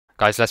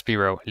Guys, let's be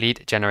real,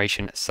 lead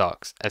generation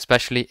sucks,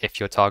 especially if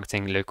you're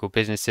targeting local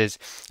businesses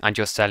and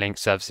you're selling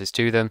services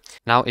to them.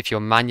 Now, if you're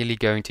manually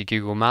going to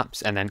Google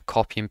Maps and then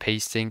copy and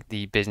pasting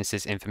the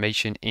business's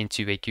information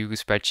into a Google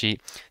spreadsheet,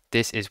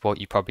 this is what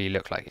you probably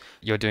look like.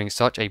 You're doing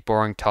such a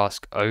boring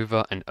task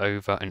over and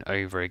over and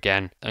over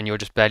again, and you're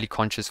just barely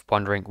conscious,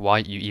 wondering why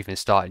you even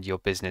started your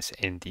business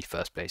in the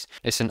first place.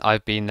 Listen,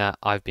 I've been there.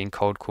 I've been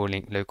cold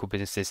calling local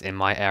businesses in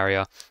my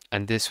area,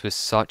 and this was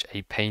such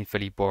a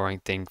painfully boring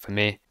thing for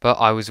me. But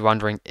I was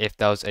wondering if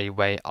there was a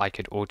way I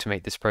could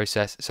automate this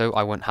process so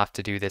I wouldn't have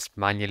to do this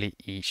manually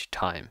each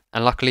time.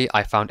 And luckily,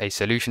 I found a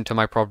solution to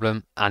my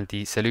problem, and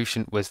the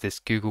solution was this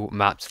Google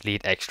Maps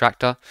lead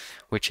extractor,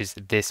 which is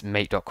this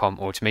mate.com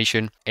automation.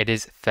 It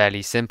is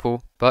fairly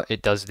simple, but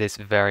it does this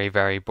very,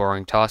 very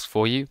boring task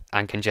for you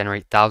and can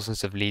generate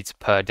thousands of leads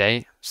per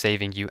day,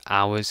 saving you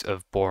hours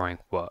of boring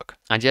work.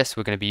 And yes,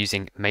 we're going to be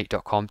using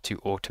mate.com to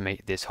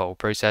automate this whole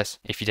process.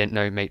 If you didn't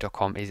know,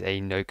 mate.com is a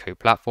no-code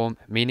platform,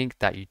 meaning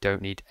that you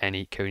don't need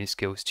any coding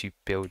skills to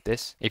build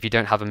this. If you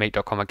don't have a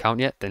mate.com account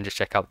yet, then just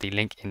check out the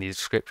link in the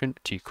description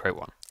to create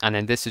one. And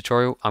in this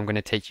tutorial, I'm going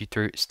to take you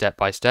through step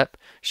by step,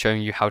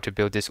 showing you how to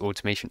build this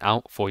automation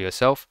out for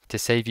yourself to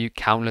save you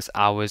countless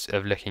hours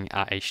of looking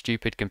at a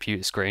stupid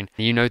computer screen.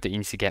 You know that you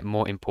need to get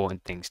more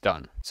important things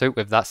done. So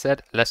with that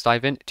said, let's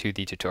dive into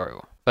the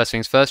tutorial. First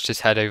things first,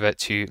 just head over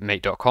to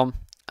mate.com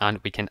and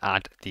we can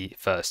add the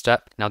first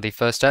step. Now the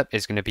first step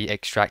is going to be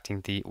extracting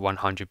the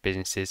 100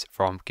 businesses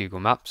from Google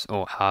Maps,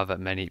 or however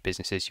many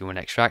businesses you want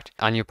to extract.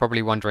 And you're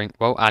probably wondering,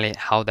 well, Ali,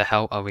 how the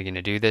hell are we going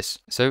to do this?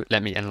 So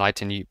let me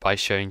enlighten you by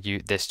showing you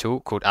this tool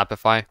called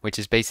Apify, which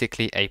is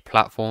basically a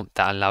platform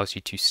that allows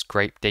you to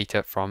scrape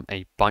data from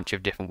a bunch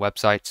of different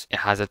websites. It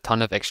has a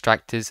ton of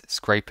extractors,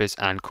 scrapers,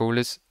 and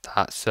crawlers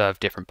that serve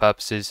different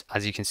purposes.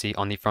 As you can see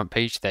on the front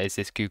page, there is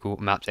this Google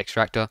Maps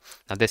extractor.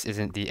 Now this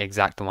isn't the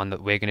exact one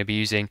that we're going to be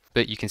using,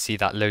 but you can see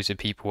that loads of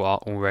people are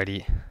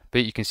already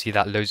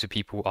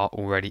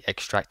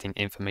extracting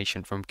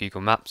information from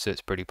Google Maps, so it's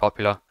pretty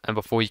popular. And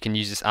before you can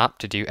use this app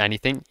to do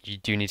anything, you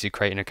do need to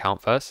create an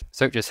account first.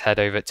 So just head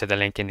over to the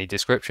link in the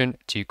description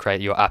to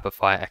create your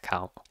Apify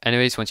account.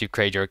 Anyways, once you've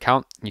created your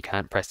account, you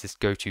can press this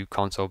go to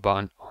console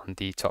button on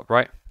the top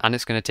right, and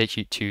it's going to take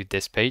you to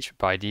this page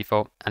by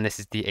default. And this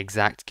is the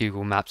exact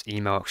Google Maps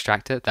email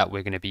extractor that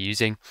we're going to be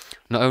using.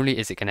 Not only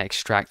is it going to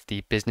extract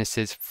the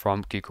businesses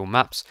from Google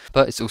Maps,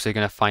 but it's also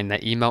going to find their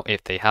email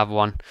if they have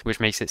one, which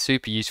makes it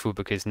super useful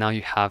because now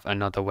you have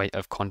another way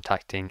of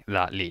contacting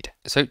that lead.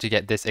 So to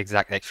get this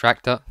exact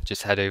extractor,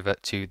 just head over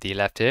to the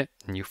left here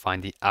and you'll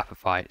find the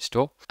Apify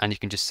store, and you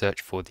can just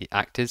search for the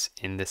actors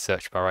in the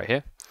search bar right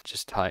here.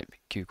 Just type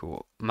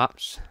Google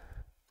Maps,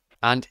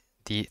 and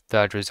the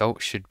third result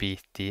should be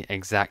the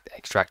exact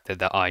extractor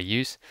that I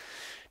use.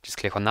 Just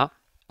click on that.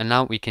 And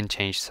now we can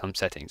change some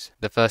settings.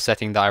 The first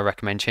setting that I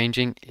recommend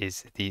changing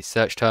is the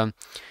search term.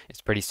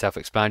 It's pretty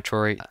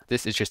self-explanatory.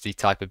 This is just the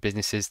type of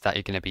businesses that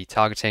you're going to be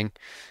targeting.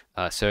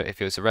 So if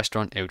it was a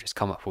restaurant, it will just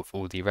come up with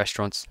all the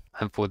restaurants.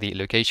 And for the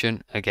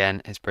location,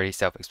 again, it's pretty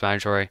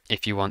self-explanatory.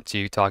 If you want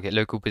to target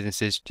local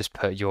businesses, just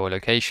put your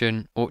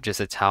location or just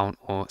a town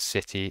or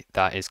city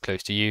that is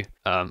close to you.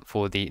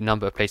 For the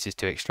number of places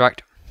to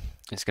extract,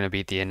 it's going to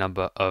be the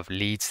number of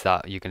leads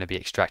that you're going to be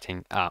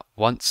extracting at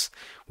once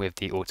with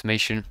the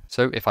automation.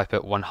 So if I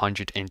put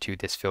 100 into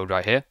this field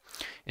right here,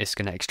 it's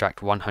going to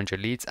extract 100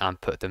 leads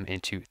and put them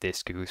into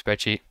this Google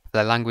spreadsheet.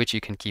 The language,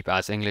 you can keep it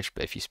as English,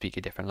 but if you speak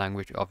a different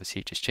language,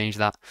 obviously just change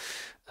that.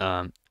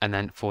 And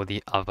then for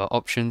the other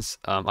options,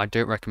 I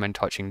don't recommend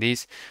touching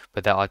these,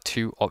 but there are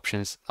two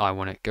options I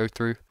want to go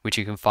through, which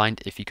you can find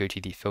if you go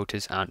to the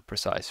filters and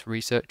precise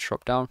research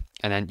drop down,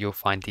 and then you'll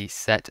find the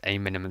set a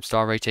minimum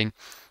star rating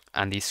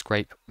and the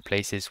scrape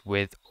places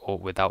with or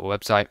without a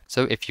website.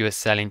 So if you are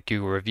selling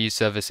Google review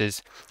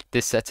services,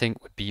 this setting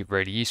would be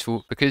really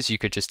useful because you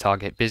could just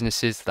target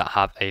businesses that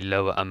have a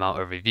lower amount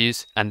of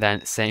reviews. And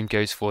then same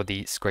goes for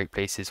the scrape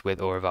places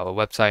with or without a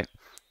website.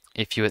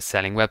 If you are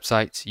selling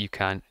websites, you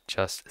can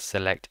just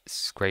select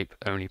scrape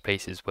only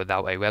places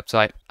without a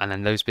website, and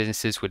then those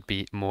businesses would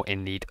be more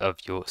in need of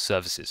your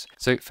services.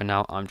 So for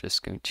now, I'm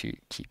just going to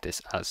keep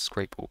this as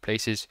scrape all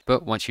places.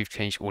 But once you've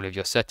changed all of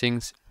your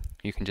settings,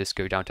 you can just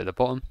go down to the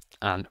bottom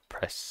and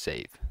press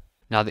save.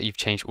 Now that you've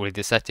changed all of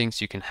the settings,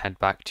 you can head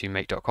back to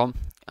mate.com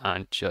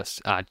and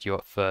just add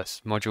your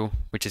first module,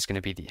 which is going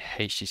to be the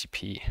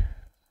HTTP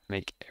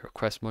make a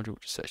request module.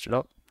 Just search it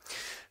up,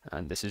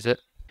 and this is it.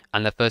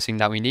 And the first thing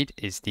that we need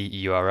is the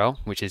URL,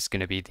 which is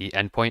going to be the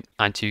endpoint.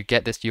 And to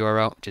get this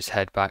URL, just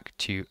head back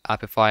to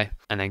Apify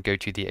and then go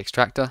to the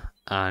extractor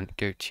and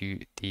go to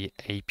the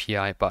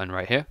API button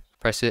right here.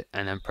 Press it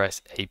and then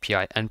press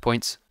API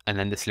endpoints. And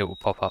then this little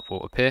pop-up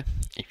will appear.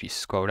 If you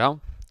scroll down,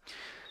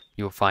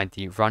 you'll find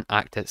the run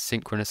actor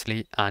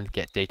synchronously and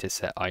get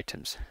dataset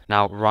items.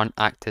 Now, run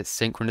actor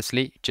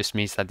synchronously just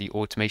means that the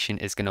automation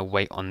is going to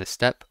wait on this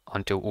step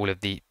until all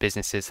of the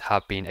businesses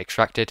have been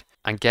extracted.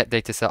 And get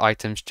dataset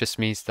items just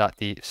means that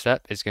the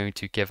step is going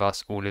to give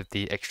us all of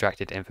the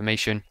extracted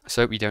information,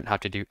 so we don't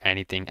have to do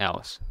anything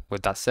else.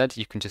 With that said,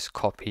 you can just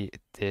copy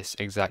this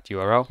exact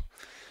URL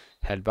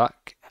head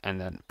back and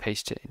then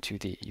paste it into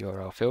the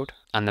URL field.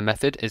 And the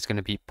method is going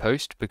to be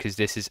post because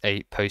this is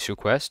a post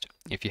request.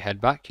 If you head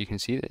back, you can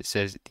see that it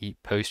says the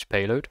post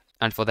payload.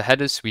 And for the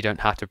headers, we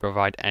don't have to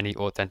provide any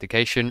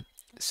authentication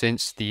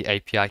since the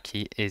API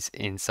key is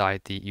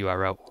inside the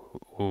URL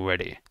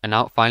already. And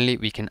now finally,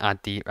 we can add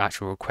the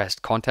actual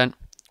request content.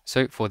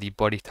 So for the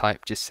body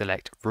type, just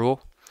select raw.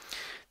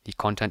 The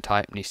content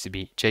type needs to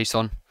be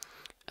JSON.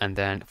 And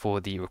then for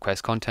the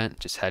request content,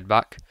 just head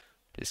back,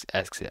 just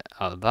exit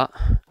out of that.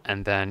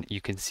 And then you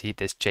can see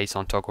this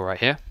JSON toggle right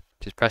here.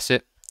 Just press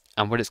it.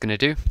 And what it's going to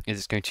do is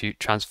it's going to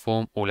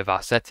transform all of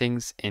our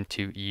settings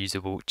into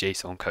usable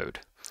JSON code.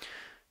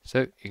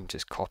 So you can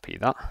just copy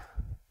that,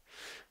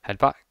 head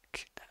back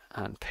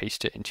and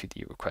paste it into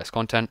the request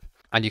content.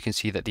 And you can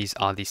see that these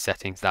are the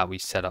settings that we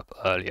set up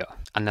earlier.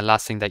 And the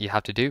last thing that you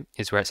have to do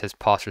is where it says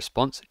pass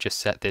response, just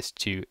set this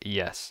to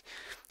yes.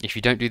 If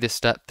you don't do this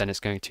step, then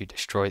it's going to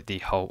destroy the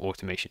whole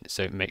automation.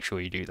 So make sure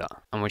you do that.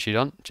 And once you're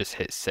done, just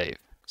hit save.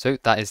 So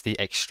that is the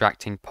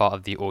extracting part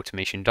of the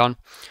automation done.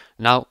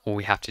 Now all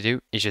we have to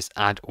do is just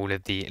add all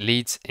of the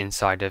leads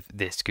inside of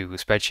this Google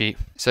spreadsheet.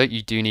 So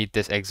you do need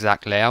this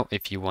exact layout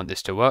if you want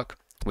this to work,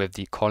 with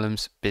the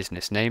columns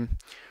business name,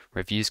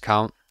 reviews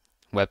count,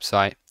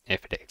 website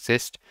if it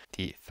exists,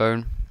 the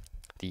phone,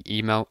 the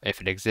email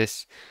if it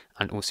exists,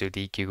 and also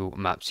the Google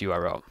Maps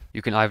URL.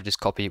 You can either just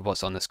copy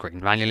what's on the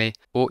screen manually,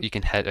 or you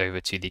can head over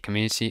to the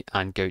community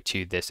and go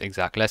to this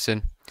exact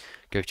lesson,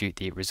 go to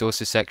the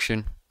resources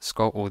section,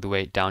 scroll all the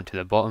way down to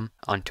the bottom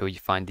until you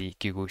find the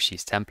Google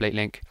Sheets template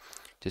link.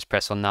 Just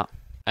press on that.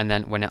 And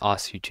then when it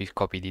asks you to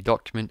copy the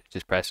document,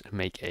 just press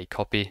make a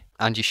copy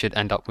and you should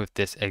end up with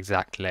this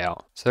exact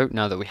layout. So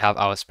now that we have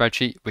our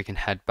spreadsheet, we can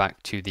head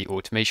back to the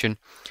automation.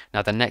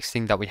 Now the next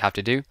thing that we have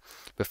to do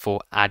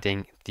before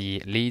adding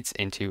the leads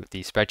into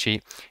the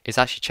spreadsheet is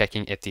actually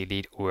checking if the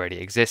lead already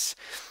exists.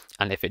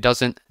 And if it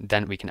doesn't,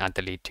 then we can add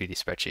the lead to the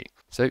spreadsheet.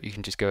 So you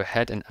can just go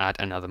ahead and add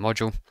another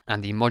module.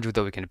 And the module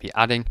that we're going to be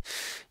adding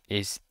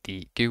is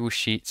the Google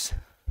Sheets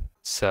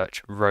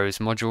search rows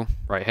module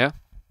right here.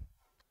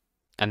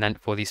 And then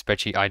for the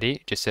spreadsheet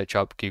ID, just search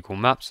up Google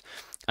Maps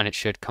and it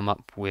should come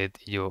up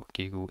with your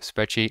Google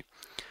spreadsheet.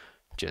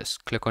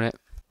 Just click on it.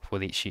 For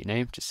the sheet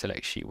name, just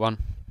select sheet 1.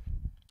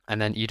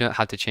 And then you don't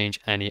have to change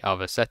any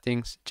other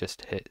settings,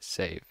 just hit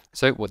save.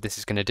 So what this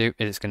is going to do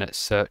is it's going to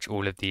search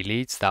all of the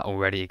leads that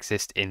already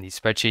exist in the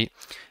spreadsheet.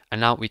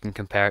 And now we can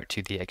compare it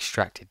to the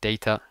extracted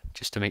data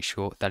just to make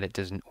sure that it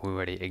doesn't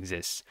already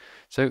exist.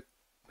 So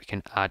we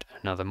can add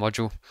another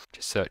module,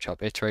 just search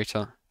up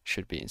iterator,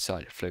 should be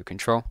inside of flow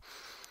control.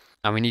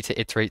 And we need to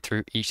iterate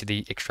through each of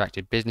the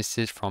extracted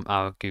businesses from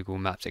our Google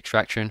Maps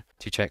extraction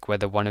to check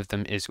whether one of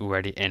them is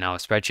already in our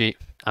spreadsheet.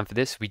 And for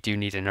this, we do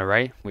need an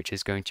array, which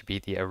is going to be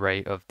the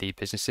array of the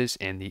businesses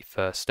in the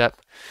first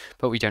step.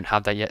 But we don't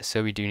have that yet,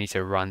 so we do need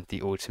to run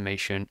the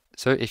automation.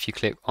 So if you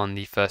click on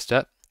the first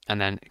step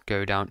and then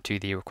go down to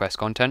the request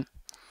content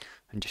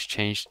and just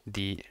change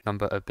the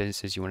number of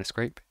businesses you want to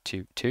scrape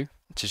to 2 to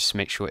just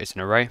make sure it's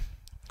an array,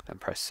 then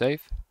press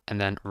save. And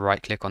then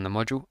right click on the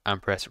module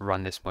and press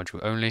run this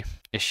module only.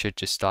 It should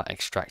just start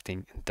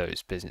extracting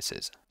those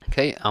businesses.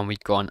 Okay, and we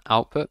go on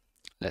output.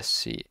 Let's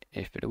see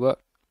if it'll work.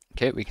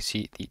 Okay, we can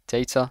see the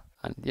data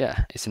and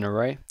yeah, it's an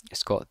array.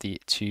 It's got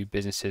the 2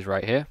 businesses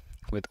right here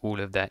with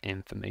all of their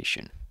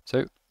information.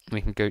 So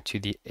we can go to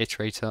the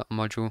iterator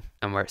module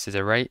and where it says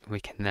array, we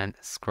can then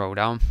scroll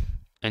down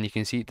and you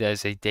can see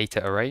there's a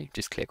data array.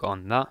 Just click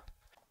on that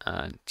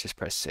and just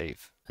press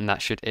save. And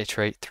that should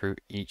iterate through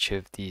each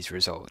of these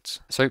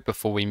results. So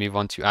before we move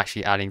on to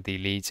actually adding the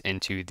leads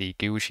into the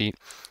Google Sheet,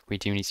 we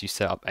do need to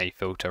set up a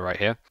filter right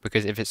here,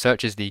 because if it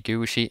searches the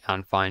Google Sheet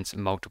and finds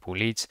multiple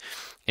leads,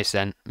 it's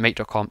then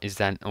make.com is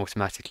then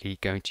automatically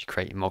going to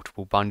create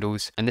multiple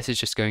bundles. And this is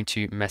just going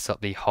to mess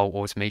up the whole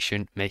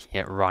automation,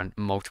 making it run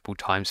multiple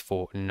times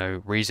for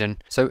no reason.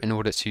 So in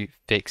order to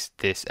fix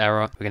this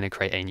error, we're going to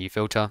create a new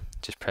filter.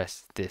 Just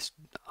press this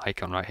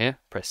icon right here,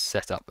 press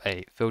set up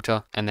a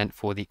filter, and then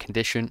for the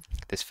condition,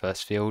 this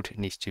first field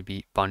needs to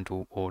be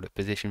bundle order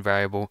position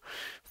variable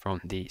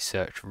from the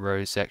search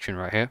rows section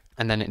right here,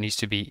 and then it needs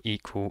to be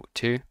equal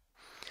to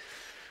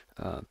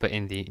put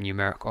in the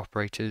numeric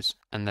operators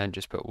and then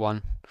just put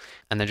 1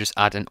 and then just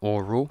add an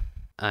or rule,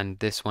 and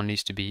this one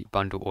needs to be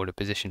bundle order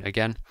position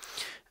again,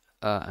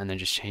 and then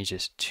just change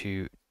this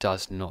to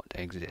does not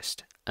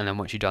exist. And then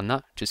once you've done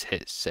that, just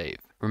hit save.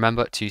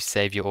 Remember to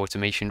save your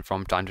automation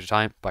from time to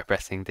time by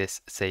pressing this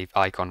save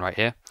icon right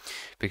here,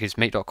 because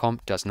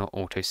make.com does not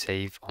auto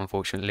save,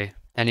 unfortunately.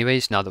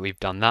 Anyways, now that we've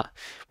done that,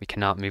 we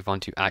can now move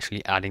on to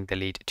actually adding the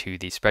lead to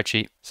the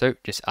spreadsheet. So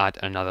just add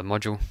another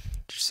module,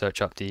 just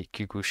search up the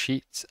Google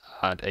Sheets,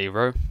 add a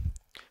row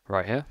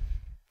right here.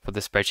 For the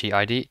spreadsheet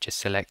ID, just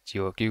select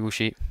your Google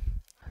Sheet,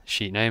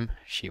 sheet name,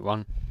 sheet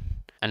 1.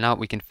 And now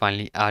we can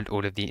finally add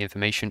all of the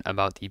information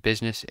about the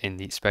business in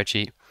the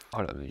spreadsheet.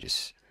 Hold on, let me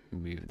just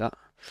move that.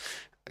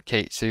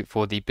 Okay, so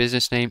for the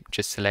business name,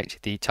 just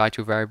select the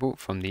title variable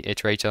from the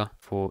iterator.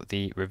 For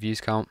the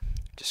reviews count,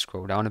 just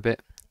scroll down a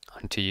bit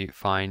until you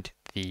find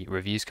the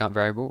reviews count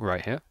variable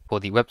right here. For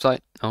the website,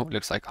 oh,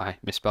 looks like I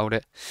misspelled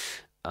it.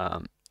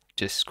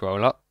 Just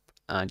scroll up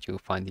and you'll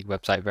find the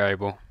website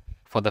variable.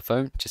 For the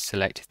phone, just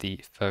select the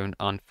phone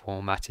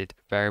unformatted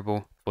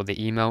variable. For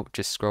the email,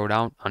 just scroll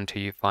down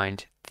until you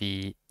find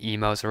the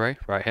emails array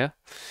right here.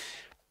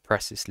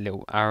 Press this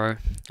little arrow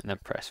and then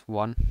press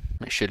 1.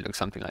 It should look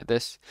something like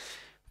this.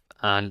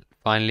 And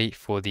finally,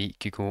 for the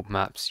Google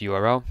Maps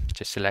URL,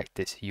 just select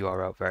this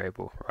URL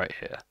variable right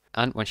here.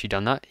 And once you've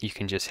done that, you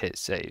can just hit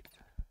save.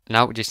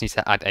 Now we just need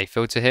to add a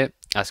filter here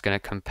that's going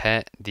to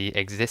compare the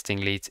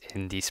existing leads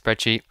in the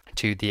spreadsheet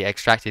to the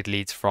extracted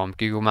leads from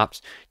Google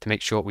Maps to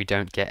make sure we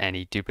don't get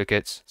any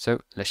duplicates. So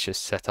let's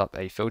just set up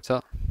a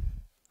filter.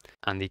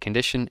 And the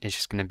condition is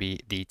just going to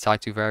be the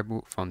title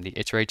variable from the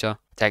iterator,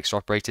 text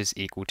operators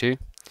equal to.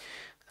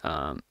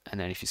 And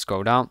then if you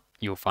scroll down,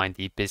 you'll find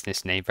the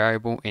business name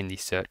variable in the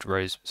search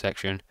rows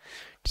section.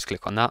 Just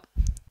click on that.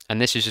 And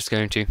this is just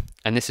going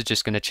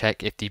to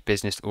check if the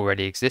business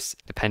already exists,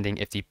 depending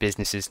if the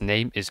business's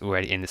name is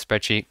already in the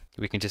spreadsheet.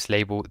 We can just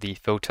label the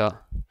filter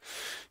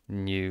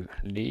new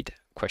lead ?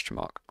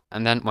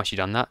 And then once you've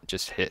done that,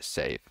 just hit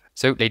save.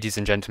 So ladies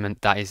and gentlemen,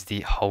 that is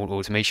the whole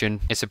automation.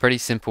 It's a pretty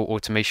simple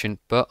automation,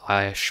 but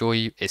I assure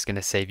you it's going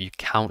to save you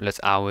countless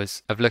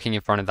hours of looking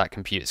in front of that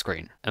computer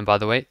screen. And by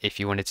the way, if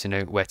you wanted to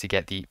know where to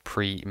get the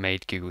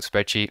pre-made Google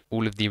spreadsheet,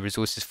 all of the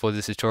resources for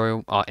this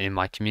tutorial are in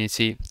my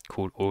community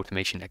called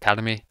Automation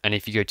Academy. And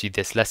if you go to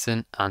this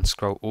lesson and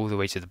scroll all the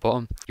way to the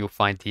bottom, you'll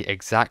find the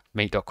exact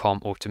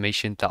make.com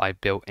automation that I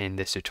built in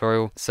this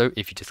tutorial. So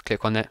if you just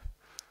click on it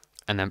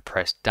and then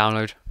press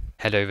download,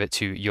 head over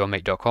to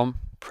yourmake.com,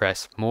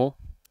 press more,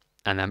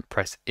 and then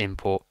press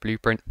import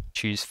blueprint,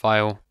 choose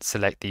file,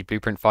 select the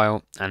blueprint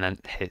file, and then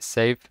hit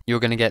save. You're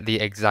going to get the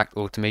exact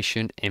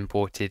automation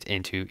imported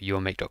into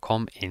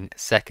yourmake.com in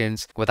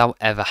seconds without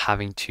ever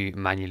having to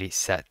manually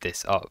set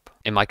this up.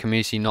 In my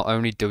community, not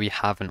only do we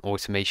have an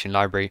automation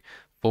library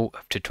full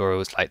of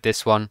tutorials like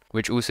this one,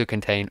 which also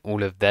contain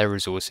all of their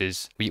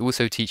resources, we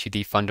also teach you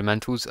the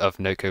fundamentals of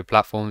no-code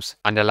platforms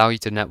and allow you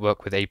to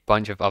network with a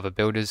bunch of other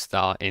builders that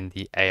are in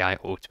the AI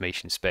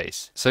automation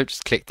space. So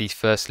just click the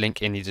first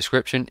link in the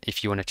description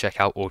if you want to check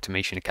out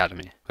Automation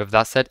Academy. With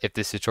that said, if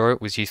this tutorial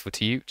was useful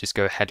to you, just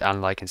go ahead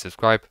and like and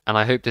subscribe. And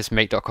I hope this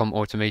make.com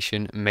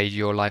automation made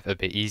your life a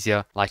bit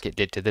easier like it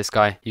did to this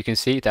guy. You can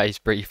see that he's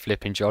pretty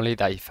flippin' jolly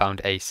that he found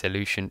a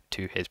solution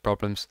to his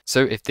problems.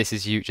 So if this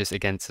is you, just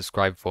again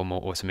subscribe for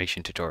more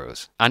automation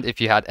tutorials. And if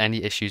you had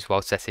any issues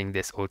while setting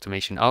this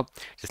automation up,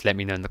 just let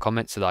me know in the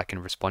comments so that I can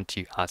respond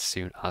to you as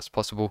soon as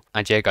possible.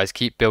 And yeah guys,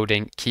 keep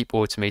building, keep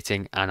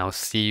automating, and I'll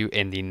see you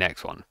in the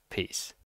next one. Peace.